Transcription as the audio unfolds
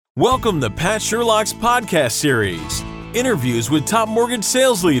Welcome to Pat Sherlock's podcast series, interviews with top mortgage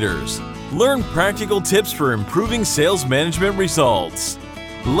sales leaders. Learn practical tips for improving sales management results.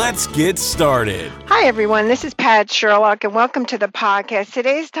 Let's get started. Hi, everyone. This is Pat Sherlock, and welcome to the podcast.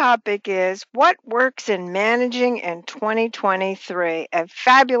 Today's topic is what works in managing in 2023. A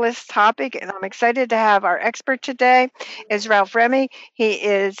fabulous topic, and I'm excited to have our expert today is Ralph Remy. He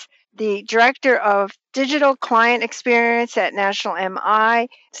is the Director of Digital Client Experience at National MI.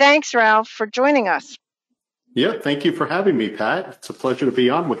 Thanks, Ralph, for joining us. Yeah, thank you for having me, Pat. It's a pleasure to be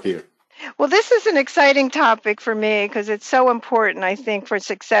on with you. Well, this is an exciting topic for me because it's so important, I think, for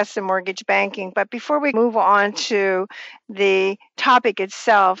success in mortgage banking. But before we move on to the topic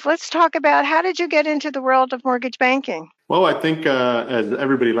itself, let's talk about how did you get into the world of mortgage banking? Well, I think, as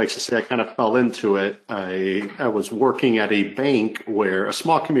everybody likes to say, I kind of fell into it. I was working at a bank a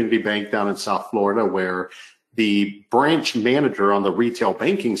small community bank down in South Florida, where the branch manager on the retail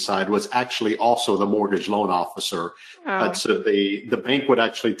banking side was actually also the mortgage loan officer. So the bank would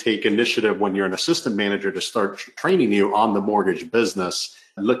actually take initiative when you're an assistant manager to start training you on the mortgage business.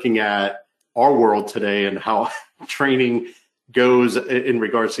 Looking at our world today and how training goes in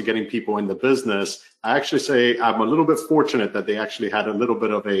regards to getting people in the business, I actually say I'm a little bit fortunate that they actually had a little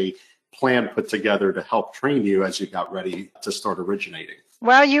bit of a plan put together to help train you as you got ready to start originating.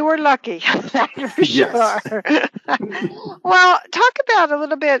 Well, you were lucky, that's for Yes. sure. Well, talk about a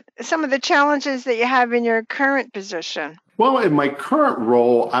little bit some of the challenges that you have in your current position. Well, in my current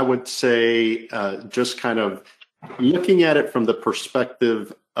role, I would say just kind of looking at it from the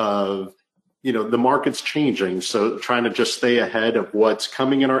perspective of, the market's changing. So trying to just stay ahead of what's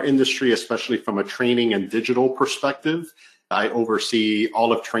coming in our industry, especially from a training and digital perspective. I oversee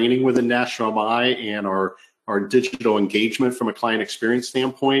all of training within National MI and our digital engagement from a client experience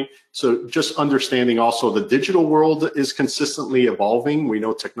standpoint. So just understanding also the digital world is consistently evolving. We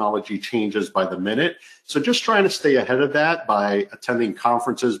know technology changes by the minute. So just trying to stay ahead of that by attending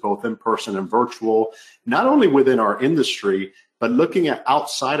conferences, both in person and virtual, not only within our industry, but looking at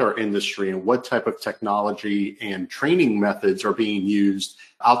outside our industry and what type of technology and training methods are being used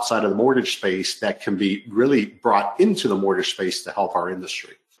outside of the mortgage space that can be really brought into the mortgage space to help our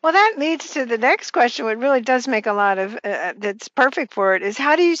industry. Well, that leads to the next question. What really does make a lot of that's perfect for it is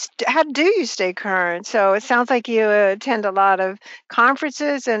how do you stay current? So it sounds like you attend a lot of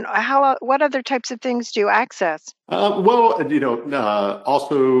conferences, and what other types of things do you access? Also,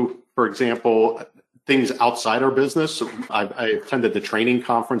 for example, things outside our business. So I attended the training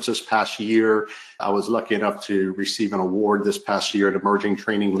conference this past year. I was lucky enough to receive an award this past year at Emerging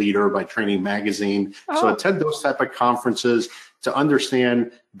Training Leader by Training Magazine. So attend those type of conferences to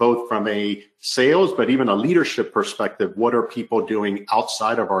understand both from a sales, but even a leadership perspective, what are people doing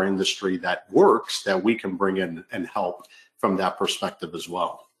outside of our industry that works that we can bring in and help from that perspective as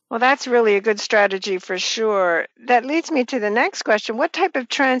well. Well, that's really a good strategy for sure. That leads me to the next question. What type of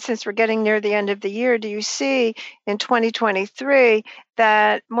trends, since we're getting near the end of the year, do you see in 2023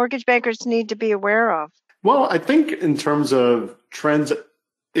 that mortgage bankers need to be aware of? Well, I think in terms of trends,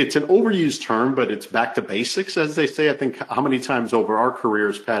 it's an overused term, but it's back to basics, as they say. I think how many times over our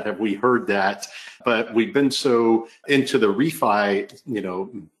careers, Pat, have we heard that? But we've been so into the refi,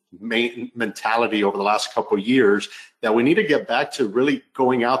 mentality over the last couple of years that we need to get back to really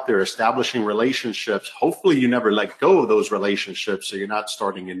going out there, establishing relationships. Hopefully you never let go of those relationships so you're not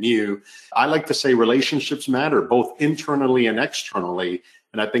starting anew. I like to say relationships matter both internally and externally.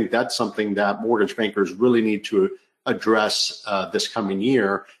 And I think that's something that mortgage bankers really need to address this coming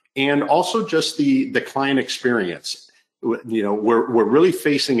year. And also just the client experience. We're really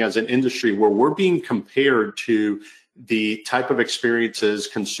facing as an industry where we're being compared to the type of experiences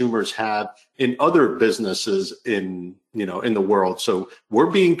consumers have in other businesses in the world. So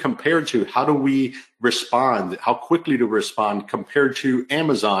we're being compared to how do we respond, how quickly to respond compared to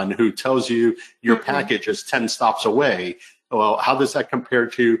Amazon, who tells you your package is 10 stops away. Well, how does that compare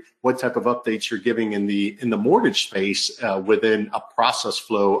to what type of updates you're giving in the mortgage space within a process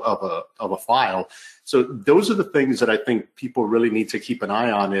flow of a file? So those are the things that I think people really need to keep an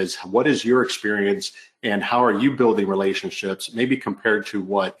eye on is what is your experience and how are you building relationships, maybe compared to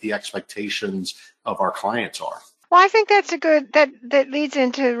what the expectations of our clients are. Well, I think that's that leads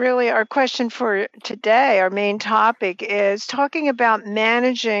into really our question for today. Our main topic is talking about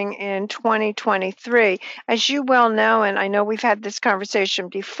managing in 2023. As you well know, and I know we've had this conversation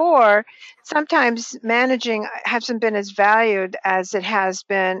before, sometimes managing hasn't been as valued as it has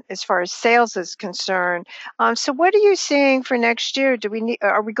been as far as sales is concerned. So what are you seeing for next year?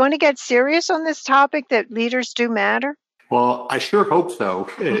 Are we going to get serious on this topic that leaders do matter? Well, I sure hope so.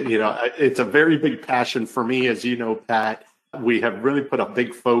 It's a very big passion for me, as you know, Pat, We have really put a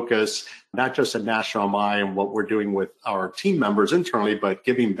big focus, not just at National MI and what we're doing with our team members internally, but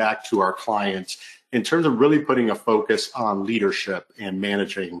giving back to our clients in terms of really putting a focus on leadership and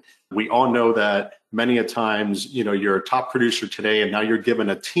managing. We all know that many a times, you're a top producer today and now you're given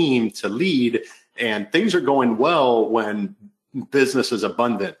a team to lead and things are going well when business is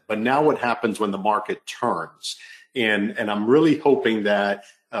abundant. But now what happens when the market turns? And I'm really hoping that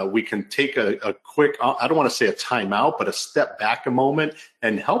we can take a quick, I don't want to say a timeout, but a step back a moment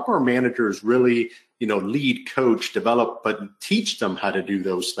and help our managers really, lead, coach, develop, but teach them how to do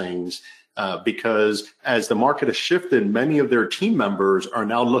those things. Because as the market has shifted, many of their team members are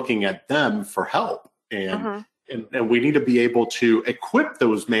now looking at them for help. And we need to be able to equip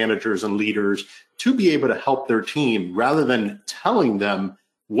those managers and leaders to be able to help their team rather than telling them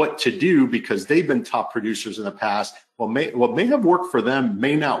what to do because they've been top producers in the past. What may have worked for them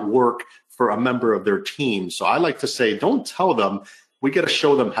may not work for a member of their team. So I like to say, don't tell them. We got to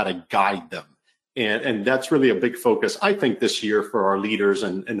show them how to guide them. And that's really a big focus, I think, this year for our leaders.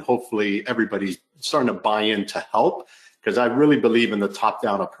 And hopefully everybody's starting to buy in to help, because I really believe in the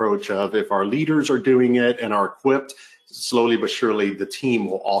top-down approach of if our leaders are doing it and are equipped, slowly but surely the team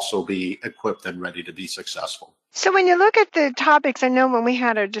will also be equipped and ready to be successful. So when you look at the topics, I know when we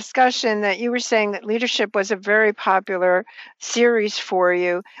had our discussion that you were saying that leadership was a very popular series for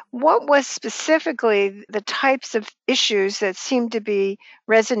you. What was specifically the types of issues that seemed to be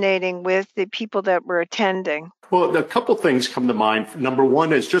resonating with the people that were attending? Well, a couple things come to mind. Number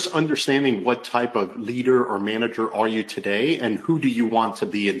one is just understanding what type of leader or manager are you today and who do you want to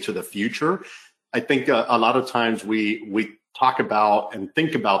be into the future. I think a lot of times we talk about and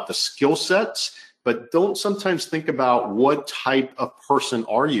think about the skill sets, but don't sometimes think about what type of person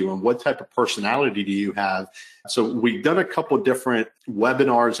are you and what type of personality do you have. So we've done a couple of different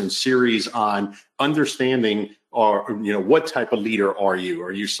webinars and series on understanding what type of leader are you?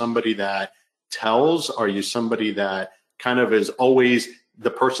 Are you somebody that tells? Are you somebody that kind of is always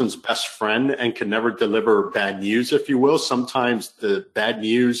the person's best friend and can never deliver bad news, if you will? Sometimes the bad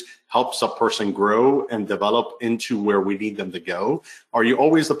news helps a person grow and develop into where we need them to go. Are you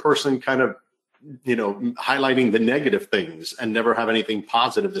always the person kind of highlighting the negative things and never have anything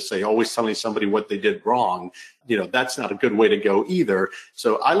positive to say, always telling somebody what they did wrong? That's not a good way to go either.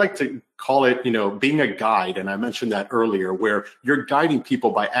 So I like to call it, being a guide. And I mentioned that earlier, where you're guiding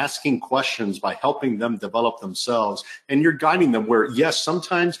people by asking questions, by helping them develop themselves. And you're guiding them where, yes,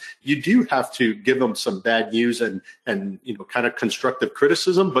 sometimes you do have to give them some bad news and kind of constructive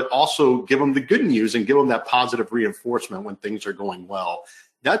criticism, but also give them the good news and give them that positive reinforcement when things are going well.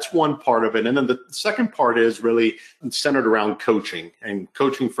 That's one part of it. And then the second part is really centered around coaching and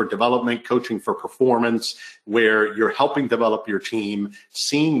coaching for development, coaching for performance, where you're helping develop your team,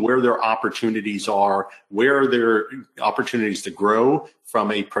 seeing where their opportunities are, where there are opportunities to grow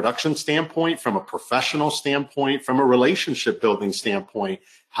from a production standpoint, from a professional standpoint, from a relationship building standpoint.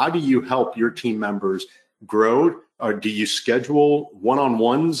 How do you help your team members grow? Or do you schedule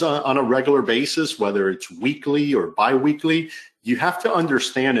one-on-ones on a regular basis, whether it's weekly or biweekly? You have to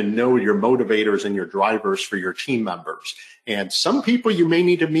understand and know your motivators and your drivers for your team members. And some people, you may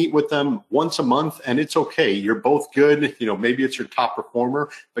need to meet with them once a month, and it's okay. You're both good. Maybe it's your top performer,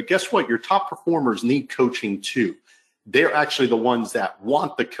 but guess what? Your top performers need coaching too. They're actually the ones that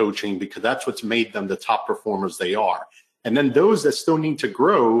want the coaching because that's what's made them the top performers they are. And then those that still need to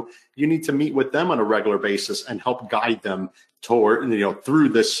grow, you need to meet with them on a regular basis and help guide them toward, through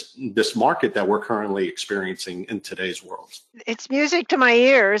this market that we're currently experiencing in today's world. It's music to my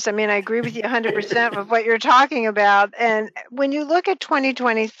ears. I mean, I agree with you 100% with what you're talking about. And when you look at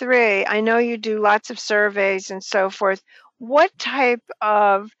 2023, I know you do lots of surveys and so forth. What type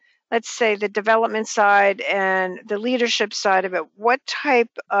of, let's say, the development side and the leadership side of it, what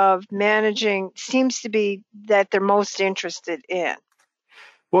type of managing seems to be that they're most interested in?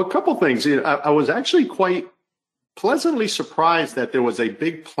 Well, a couple things. I was actually quite pleasantly surprised that there was a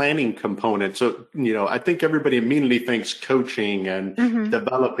big planning component. So, I think everybody immediately thinks coaching and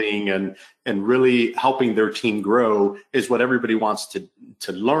developing and really helping their team grow is what everybody wants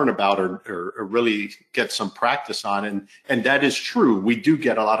to learn about or really get some practice on. And that is true. We do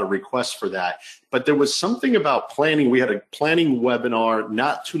get a lot of requests for that. But there was something about planning. We had a planning webinar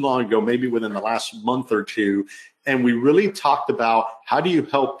not too long ago, maybe within the last month or two. And we really talked about how do you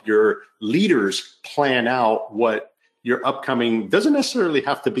help your leaders plan out what your upcoming, doesn't necessarily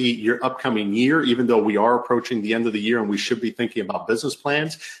have to be your upcoming year, even though we are approaching the end of the year and we should be thinking about business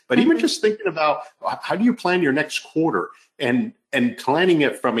plans, but even just thinking about how do you plan your next quarter and planning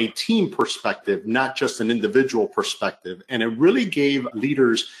it from a team perspective, not just an individual perspective. And it really gave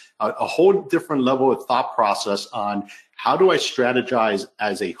leaders a whole different level of thought process on how do I strategize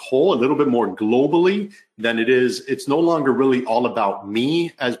as a whole, a little bit more globally than it is. It's no longer really all about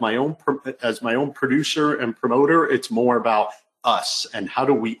me as my own producer and promoter. It's more about us and how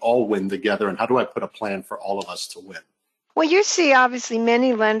do we all win together, and how do I put a plan for all of us to win. Well, you see obviously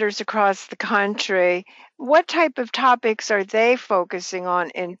many lenders across the country. What type of topics are they focusing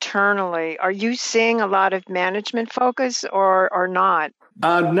on internally? Are you seeing a lot of management focus or not?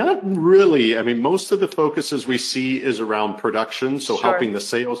 Not really. I mean, most of the focuses we see is around production. So Sure. helping the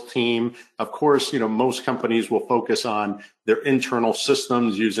sales team. Of course, most companies will focus on their internal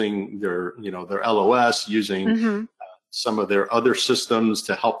systems using their LOS, using Mhm. some of their other systems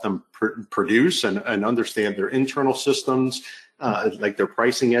to help them produce and understand their internal systems, like their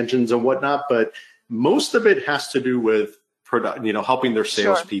pricing engines and whatnot. But most of it has to do with helping their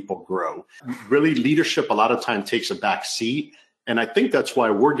salespeople grow. Really, leadership a lot of time takes a back seat. And I think that's why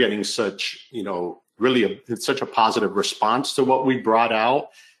we're getting such, it's such a positive response to what we brought out.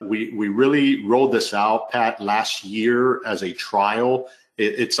 We really rolled this out, Pat, last year as a trial.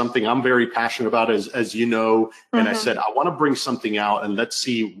 It's something I'm very passionate about, as you know. And I said, I want to bring something out and let's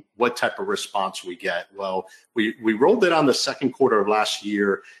see what type of response we get. Well, we rolled it on the second quarter of last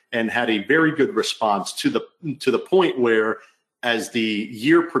year and had a very good response to the point where, as the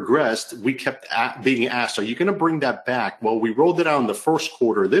year progressed, we kept being asked, are you going to bring that back? Well, we rolled it out in the first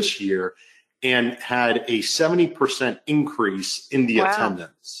quarter this year and had a 70% increase in the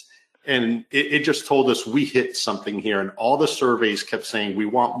attendance. And it just told us we hit something here. And all the surveys kept saying, we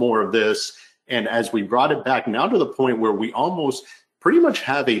want more of this. And as we brought it back now to the point where we almost pretty much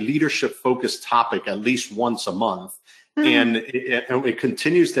have a leadership focused topic at least once a month. And it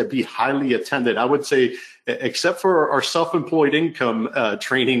continues to be highly attended. I would say, except for our self-employed income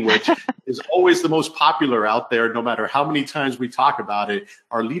training, which is always the most popular out there, no matter how many times we talk about it,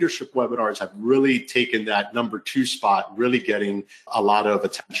 our leadership webinars have really taken that number 2 spot, really getting a lot of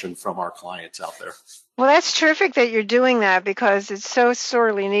attention from our clients out there. Well, that's terrific that you're doing that because it's so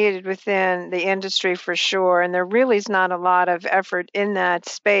sorely needed within the industry for sure. And there really is not a lot of effort in that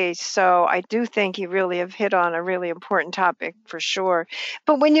space. So I do think you really have hit on a really important topic for sure.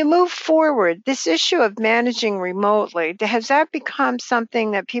 But when you move forward, this issue of managing remotely, has that become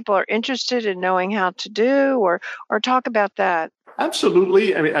something that people are interested in knowing how to do, or talk about that?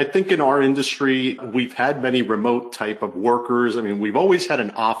 Absolutely. I mean, I think in our industry, we've had many remote type of workers. I mean, we've always had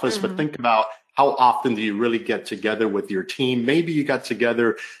an office, but think about how often do you really get together with your team? Maybe you got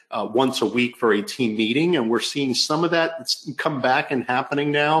together once a week for a team meeting, and we're seeing some of that come back and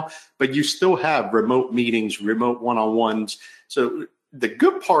happening now, but you still have remote meetings, remote one-on-ones. So the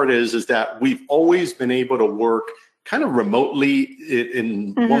good part is that we've always been able to work kind of remotely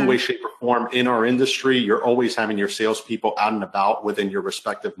in one way, shape, or form in our industry. You're always having your salespeople out and about within your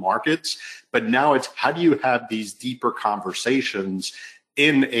respective markets. But now it's, how do you have these deeper conversations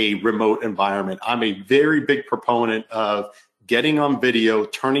in a remote environment? I'm a very big proponent of getting on video,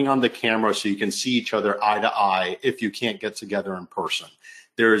 turning on the camera so you can see each other eye to eye if you can't get together in person.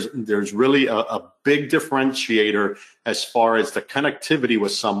 There's really a big differentiator as far as the connectivity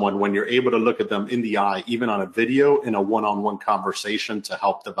with someone when you're able to look at them in the eye, even on a video, in a one-on-one conversation to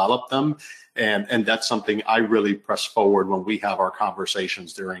help develop them. And that's something I really press forward when we have our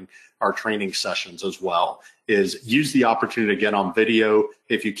conversations during our training sessions as well, is use the opportunity to get on video.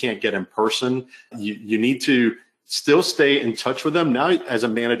 If you can't get in person, you need to still stay in touch with them. Now, as a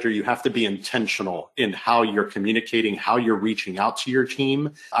manager, you have to be intentional in how you're communicating, how you're reaching out to your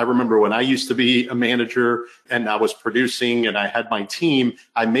team. I remember when I used to be a manager and I was producing and I had my team,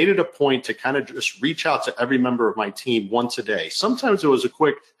 I made it a point to kind of just reach out to every member of my team once a day. Sometimes it was a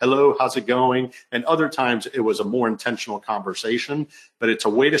quick, hello, how's it going? And other times it was a more intentional conversation, but it's a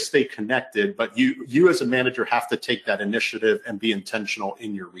way to stay connected. But you as a manager have to take that initiative and be intentional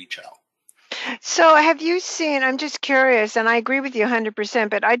in your reach out. So have you seen, I'm just curious, and I agree with you 100%,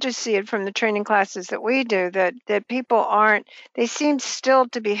 but I just see it from the training classes that we do, that people they seem still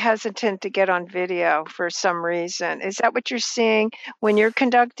to be hesitant to get on video for some reason. Is that what you're seeing when you're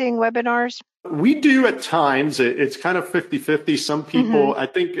conducting webinars? We do at times. It's kind of 50-50. Some people, I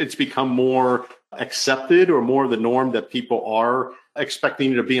think it's become more accepted or more the norm that people are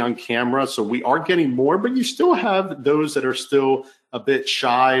expecting you to be on camera. So we are getting more, but you still have those that are still a bit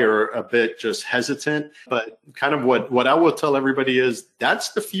shy or a bit just hesitant. But kind of what I will tell everybody is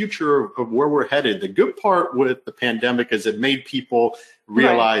that's the future of where we're headed. The good part with the pandemic is it made people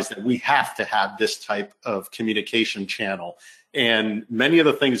realize that we have to have this type of communication channel. And many of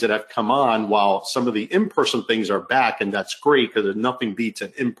the things that have come on, while some of the in-person things are back, and that's great because nothing beats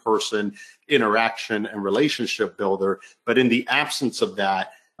an in-person interaction and relationship builder. But in the absence of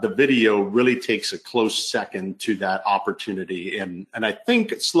that, the video really takes a close second to that opportunity. And I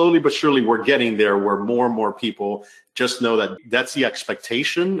think slowly but surely we're getting there where more and more people just know that that's the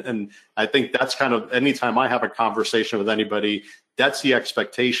expectation. And I think that's kind of anytime I have a conversation with anybody, that's the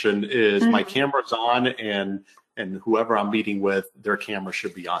expectation is my camera's on and whoever I'm meeting with, their camera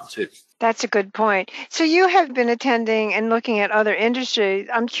should be on too. That's a good point. So you have been attending and looking at other industries.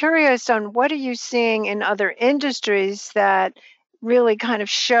 I'm curious on what are you seeing in other industries that really kind of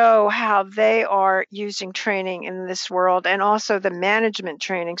show how they are using training in this world and also the management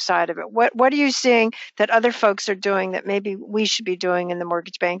training side of it. What are you seeing that other folks are doing that maybe we should be doing in the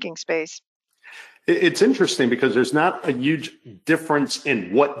mortgage banking space? It's interesting because there's not a huge difference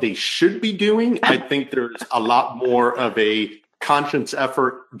in what they should be doing. I think there's a lot more of a conscious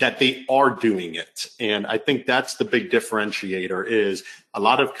effort that they are doing it. And I think that's the big differentiator is a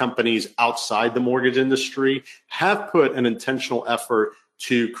lot of companies outside the mortgage industry have put an intentional effort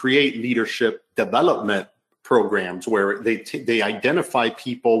to create leadership development programs where they identify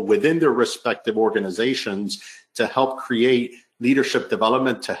people within their respective organizations to help create leadership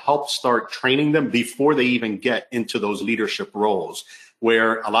development to help start training them before they even get into those leadership roles.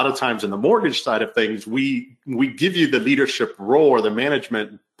 Where a lot of times in the mortgage side of things, we give you the leadership role or the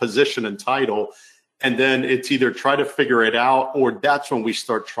management position and title, and then it's either try to figure it out or that's when we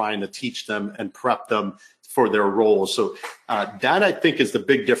start trying to teach them and prep them for their roles. So that I think is the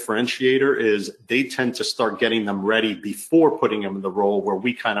big differentiator is they tend to start getting them ready before putting them in the role where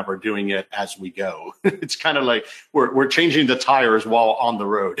we kind of are doing it as we go. It's kind of like we're changing the tires while on the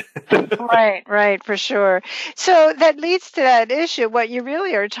road. Right, for sure. So that leads to that issue, what you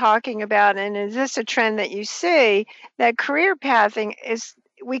really are talking about, and is this a trend that you see, that career pathing is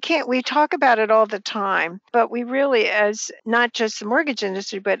we talk about it all the time, but we really, as not just the mortgage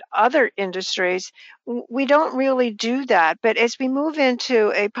industry, but other industries, we don't really do that. But as we move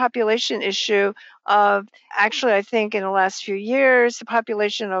into a population issue of actually, I think in the last few years, the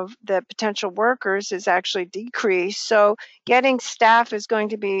population of the potential workers has actually decreased. So getting staff is going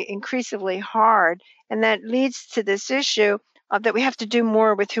to be increasingly hard. And that leads to this issue of that we have to do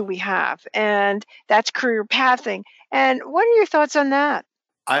more with who we have. And that's career pathing. And what are your thoughts on that?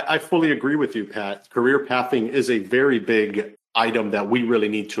 I fully agree with you, Pat. Career pathing is a very big item that we really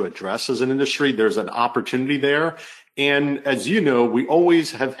need to address as an industry. There's an opportunity there. And as you know, we always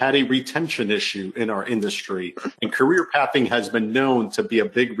have had a retention issue in our industry. And career pathing has been known to be a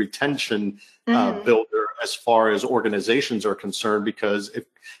big retention builder as far as organizations are concerned, because if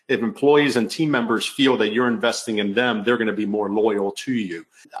employees and team members feel that you're investing in them, they're going to be more loyal to you.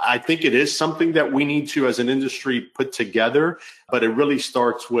 I think it is something that we need to, as an industry, put together, but it really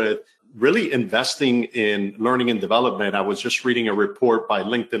starts with really investing in learning and development. I was just reading a report by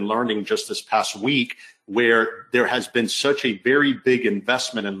LinkedIn Learning just this past week, where there has been such a very big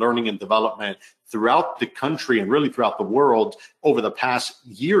investment in learning and development throughout the country and really throughout the world over the past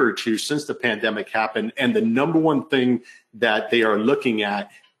year or two since the pandemic happened. And the number one thing that they are looking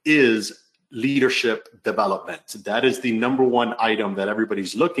at is leadership development. That is the number one item that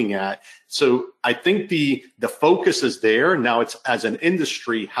everybody's looking at. So I think the focus is there. Now it's, as an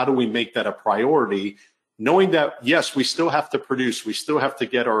industry, how do we make that a priority? Knowing that, yes, we still have to produce, we still have to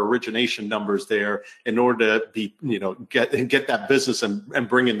get our origination numbers there in order to be, get that business and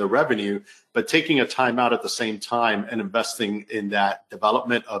bring in the revenue, but taking a time out at the same time and investing in that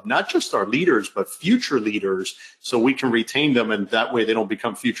development of not just our leaders, but future leaders, so we can retain them, and that way they don't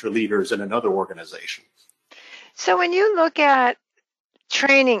become future leaders in another organization. So when you look at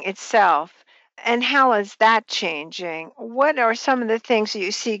training itself, and how is that changing? What are some of the things that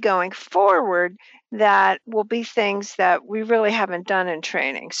you see going forward that will be things that we really haven't done in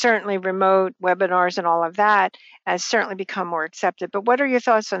training? Certainly remote webinars and all of that has certainly become more accepted. But what are your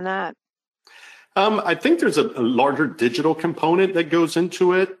thoughts on that? I think there's a larger digital component that goes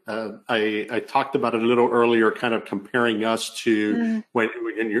into it. I talked about it a little earlier, kind of comparing us to when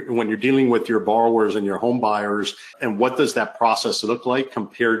you're dealing with your borrowers and your home buyers, and what does that process look like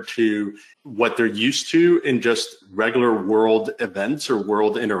compared to what they're used to in just regular world events or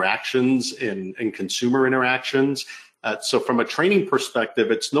world interactions and consumer interactions. So from a training perspective,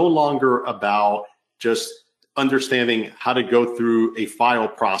 it's no longer about just understanding how to go through a file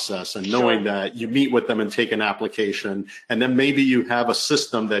process and knowing that you meet with them and take an application. And then maybe you have a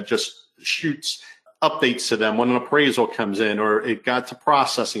system that just shoots updates to them when an appraisal comes in, or it got to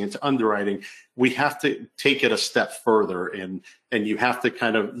processing, it's underwriting. We have to take it a step further, and you have to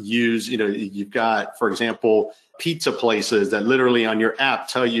kind of use, you've got, for example, pizza places that literally on your app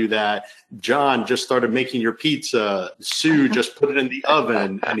tell you that John just started making your pizza, Sue just put it in the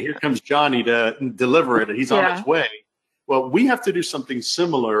oven, and here comes Johnny to deliver it, and he's on his way. Well, we have to do something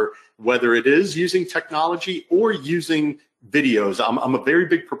similar, whether it is using technology or using videos. I'm a very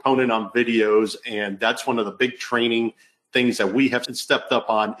big proponent on videos, and that's one of the big training things that we have stepped up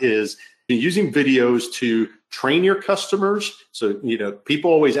on is using videos to train your customers. So,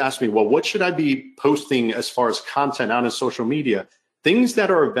 people always ask me, well, what should I be posting as far as content out on social media? Things that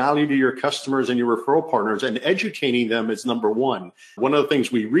are of value to your customers and your referral partners, and educating them is number one. One of the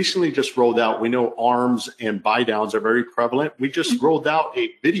things we recently just rolled out, we know ARMs and buy downs are very prevalent. We just rolled out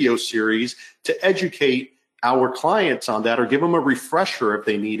a video series to educate our clients on that, or give them a refresher if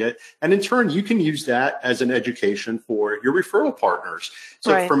they need it. And in turn, you can use that as an education for your referral partners.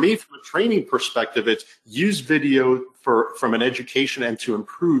 So right. For me, from a training perspective, it's use video from an education and to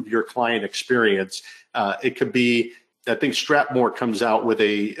improve your client experience. It could be, I think Strapmore comes out with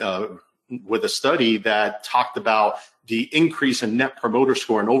a study that talked about the increase in net promoter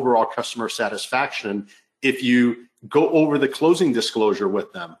score and overall customer satisfaction if you go over the closing disclosure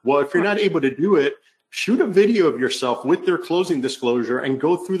with them. Well, if you're not able to do it, shoot a video of yourself with their closing disclosure and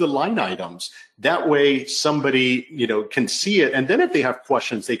go through the line items. That way somebody, can see it. And then if they have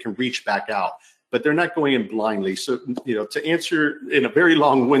questions, they can reach back out, but they're not going in blindly. So, to answer in a very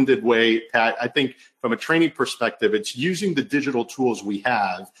long-winded way, Pat, I think from a training perspective, it's using the digital tools we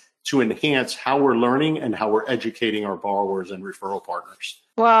have to enhance how we're learning and how we're educating our borrowers and referral partners.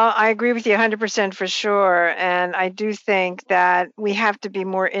 Well, I agree with you 100% for sure. And I do think that we have to be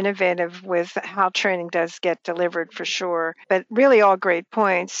more innovative with how training does get delivered for sure. But really all great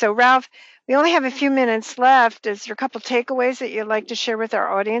points. So Ralph, we only have a few minutes left. Is there a couple takeaways that you'd like to share with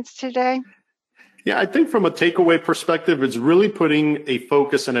our audience today? Yeah, I think from a takeaway perspective, it's really putting a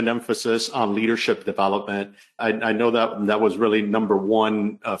focus and an emphasis on leadership development. I know that was really number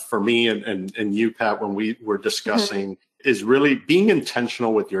one for me and you, Pat, when we were discussing, is really being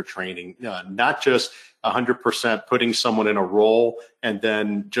intentional with your training, not just 100% putting someone in a role and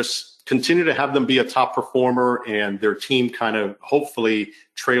then just continue to have them be a top performer and their team kind of hopefully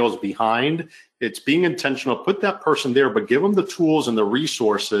trails behind. It's being intentional, put that person there, but give them the tools and the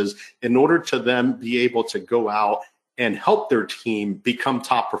resources in order to then be able to go out and help their team become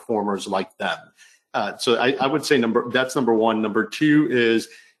top performers like them. So I would say that's number one. Number two is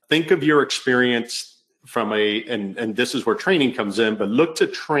think of your experience from and this is where training comes in, but look to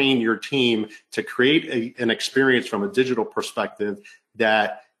train your team to create an experience from a digital perspective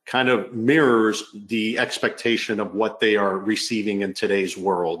that kind of mirrors the expectation of what they are receiving in today's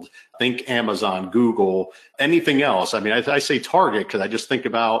world. Think Amazon, Google, anything else. I mean, I say Target because I just think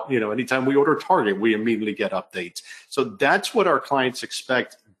about, anytime we order Target, we immediately get updates. So that's what our clients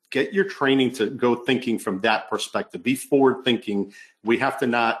expect. Get your training to go thinking from that perspective. Be forward thinking. We have to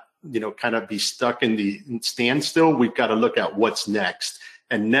not, kind of be stuck in the standstill. We've got to look at what's next.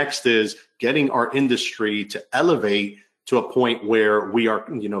 And next is getting our industry to elevate to a point where we are,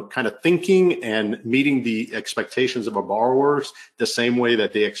 kind of thinking and meeting the expectations of our borrowers the same way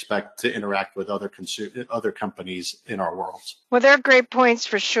that they expect to interact with other companies in our world. Well, they're great points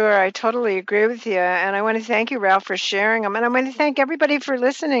for sure. I totally agree with you. And I want to thank you, Ralph, for sharing them. And I want to thank everybody for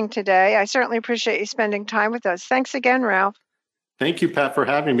listening today. I certainly appreciate you spending time with us. Thanks again, Ralph. Thank you, Pat, for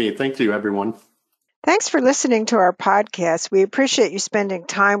having me. Thank you, everyone. Thanks for listening to our podcast. We appreciate you spending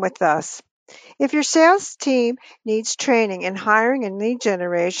time with us. If your sales team needs training in hiring and lead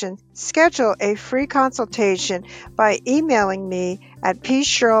generation, schedule a free consultation by emailing me at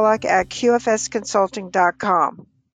psherlock@qfsconsulting.com.